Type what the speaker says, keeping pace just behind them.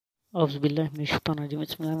अस्सलाम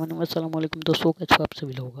वालेकुम दोस्तों, कैसे हो आप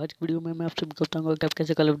सभी लोग। आज की वीडियो में मैं आपसे बताऊंगा कि आप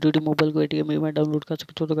कैसे कॉल ऑफ ड्यूटी मोबाइल को एटीएम में डाउनलोड कर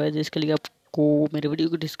सकते हो। तो गाइस, इसके लिए आपको मेरे वीडियो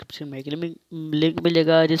के डिस्क्रिप्शन में एक लिंक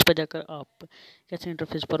मिलेगा, जिस पर जाकर आप कैसे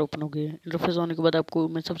इंटरफेस पर ओपन होगे। इंटरफेस होने के बाद आपको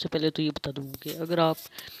मैं सबसे पहले तो ये बता दूँ कि अगर आप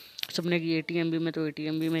सबने की ATMB में, तो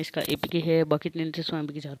ATMB में इसका APK है, बाकी 300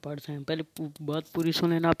 MB के 4 पार्ट्स हैं। पहले बात पूरी सुन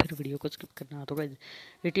लेना, फिर वीडियो को स्किप करना। तो गाइस,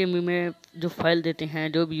 ATMB में जो फाइल देते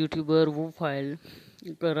हैं जो भी यूट्यूबर, वो फाइल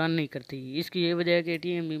रन नहीं करती। इसकी ये वजह है कि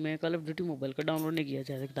ATMB में कॉल ऑफ ड्यूटी मोबाइल का डाउनलोड नहीं किया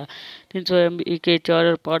जा सकता। 300 MB के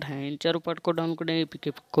 4 पार्ट हैं, इन चारों पार्ट को डाउनलोड करना है,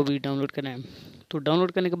 APK को भी डाउनलोड करना है। तो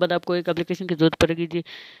डाउनलोड करने के बाद आपको एक एप्लीकेशन की जरूरत पड़ेगी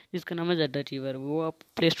जिसका नाम है Z अचीवर। वो आप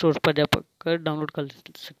प्ले स्टोर पर जाकर डाउनलोड कर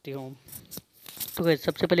सकते हो। तो गाइस,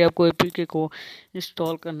 सबसे पहले आपको APK को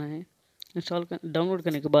इंस्टॉल करना है। डाउनलोड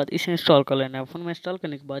करने के बाद इसे इंस्टॉल कर लेना है। फोन में इंस्टॉल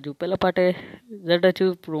करने के बाद जो पहला पार्ट है, Z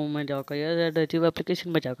अचीव प्रो में जाकर या Z अचीव एप्लीकेशन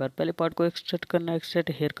में जाकर पहले पार्ट को एक्सट्रैक्ट करना है,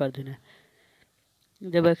 एक्सट्रैक्ट हेयर कर देना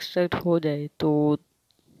है। जब एक्सट्रैक्ट हो जाए तो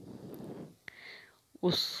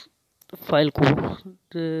उस फाइल को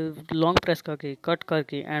लॉन्ग प्रेस करके कट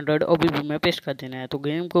करके एंड्रॉयड OBB में पेस्ट कर देना है। तो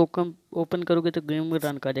गेम को ओपन करोगे तो गेम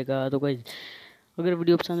रन करेगा। तो गाइस, अगर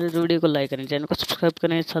वीडियो पसंद है तो वीडियो को लाइक करें, चैनल को सब्सक्राइब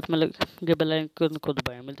करें, साथ में लगे बेल आइकन को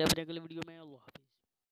दबाएं। मिलते हैं फिर अगले वीडियो में। अल्लाह हाफ़िज़।